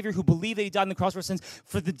our Savior, who believe that he died on the cross for our sins,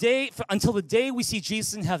 until the day we see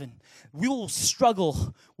Jesus in heaven, we will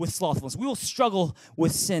struggle with slothfulness. We will struggle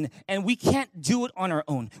with sin, and we can't do it on our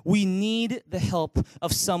own. We need the help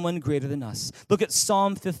of someone greater than us. Look at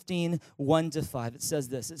Psalm 15, 1-5. It says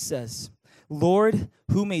this. It says, Lord,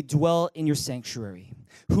 who may dwell in your sanctuary,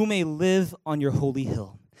 who may live on your holy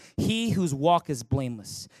hill? He whose walk is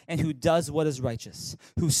blameless and who does what is righteous,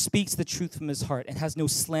 who speaks the truth from his heart and has no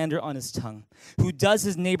slander on his tongue, who does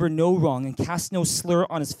his neighbor no wrong and casts no slur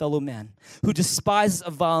on his fellow man, who despises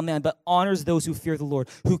a vile man but honors those who fear the Lord,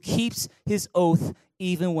 who keeps his oath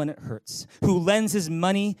even when it hurts, who lends his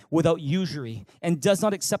money without usury and does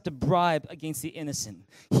not accept a bribe against the innocent.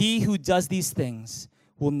 He who does these things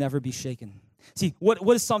will never be shaken. See, what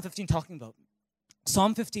is Psalm 15 talking about?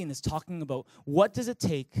 Psalm 15 is talking about what does it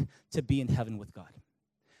take to be in heaven with God?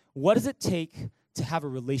 What does it take to have a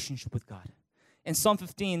relationship with God? And Psalm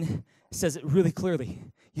 15 says it really clearly.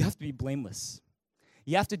 You have to be blameless.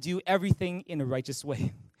 You have to do everything in a righteous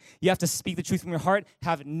way. You have to speak the truth from your heart,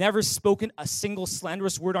 have never spoken a single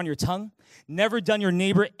slanderous word on your tongue, never done your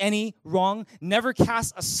neighbor any wrong, never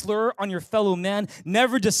cast a slur on your fellow man,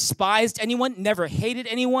 never despised anyone, never hated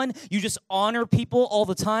anyone. You just honor people all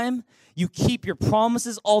the time. You keep your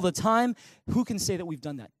promises all the time. Who can say that we've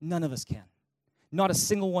done that? None of us can. Not a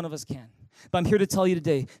single one of us can. But I'm here to tell you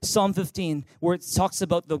today, Psalm 15, where it talks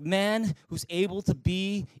about the man who's able to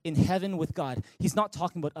be in heaven with God. He's not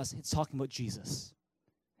talking about us. It's talking about Jesus.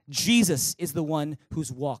 Jesus is the one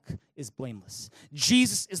whose walk is blameless.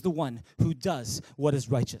 Jesus is the one who does what is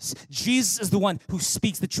righteous. Jesus is the one who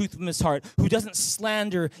speaks the truth from his heart, who doesn't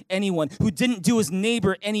slander anyone, who didn't do his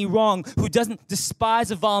neighbor any wrong, who doesn't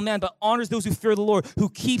despise a vile man, but honors those who fear the Lord, who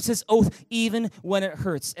keeps his oath even when it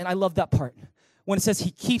hurts. And I love that part. When it says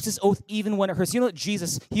he keeps his oath even when it hurts. You know what,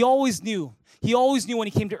 Jesus, he always knew when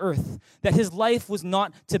he came to earth that his life was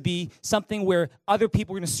not to be something where other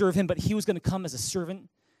people were going to serve him, but he was going to come as a servant.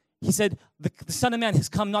 He said, the Son of Man has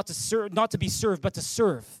come not to be served, but to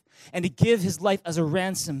serve, and to give his life as a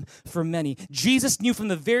ransom for many. Jesus knew from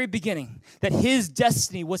the very beginning that his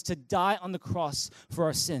destiny was to die on the cross for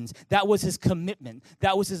our sins. That was his commitment.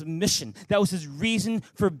 That was his mission. That was his reason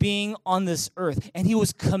for being on this earth. And he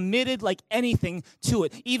was committed like anything to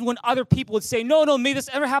it. Even when other people would say, no, may this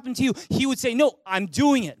ever happen to you, he would say, no, I'm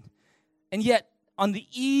doing it. And yet, on the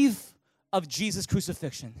eve of Jesus'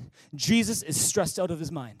 crucifixion, Jesus is stressed out of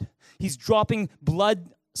his mind. He's dropping blood,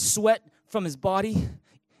 sweat from his body,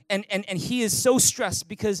 and he is so stressed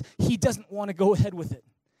because he doesn't want to go ahead with it.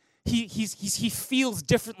 He feels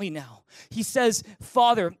differently now. He says,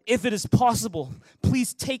 Father, if it is possible,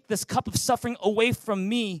 please take this cup of suffering away from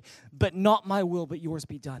me, but not my will, but yours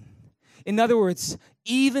be done. In other words,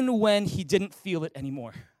 even when he didn't feel it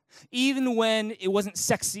anymore, even when it wasn't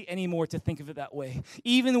sexy anymore to think of it that way,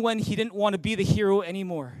 even when he didn't want to be the hero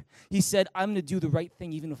anymore, he said, I'm going to do the right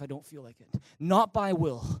thing even if I don't feel like it. Not by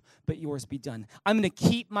will, but yours be done. I'm going to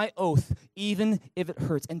keep my oath even if it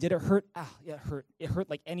hurts. And did it hurt? Yeah, it hurt. It hurt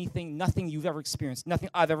like nothing you've ever experienced, nothing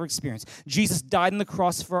I've ever experienced. Jesus died on the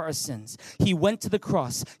cross for our sins. He went to the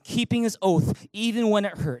cross, keeping his oath even when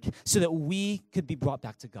it hurt, so that we could be brought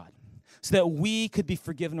back to God. So that we could be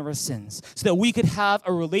forgiven of our sins, so that we could have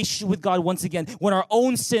a relationship with God once again. When our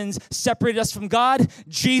own sins separated us from God,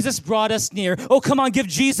 Jesus brought us near. Oh, come on, give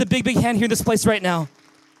Jesus a big, big hand here in this place right now.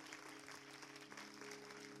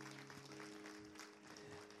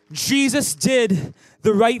 Jesus did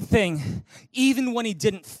the right thing, even when he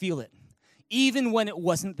didn't feel it, even when it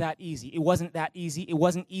wasn't that easy. It wasn't that easy. It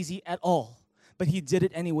wasn't easy at all. But he did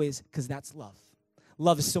it anyways because that's love.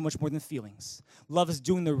 Love is so much more than feelings. Love is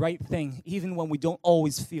doing the right thing, even when we don't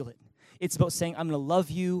always feel it. It's about saying, I'm going to love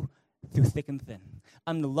you through thick and thin.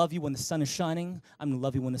 I'm going to love you when the sun is shining. I'm going to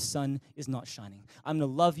love you when the sun is not shining. I'm going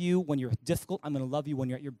to love you when you're difficult. I'm going to love you when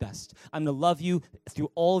you're at your best. I'm going to love you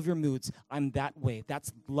through all of your moods. I'm that way.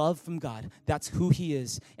 That's love from God. That's who he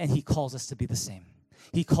is, and he calls us to be the same.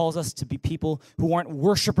 He calls us to be people who aren't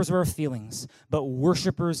worshipers of our feelings, but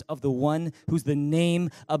worshipers of the one who's the name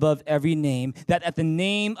above every name, that at the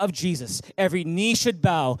name of Jesus, every knee should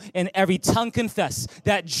bow and every tongue confess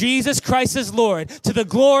that Jesus Christ is Lord, to the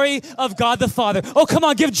glory of God the Father. Oh, come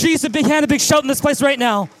on, give Jesus a big hand, a big shout in this place right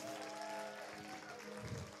now.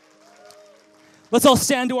 Let's all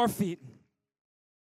stand to our feet.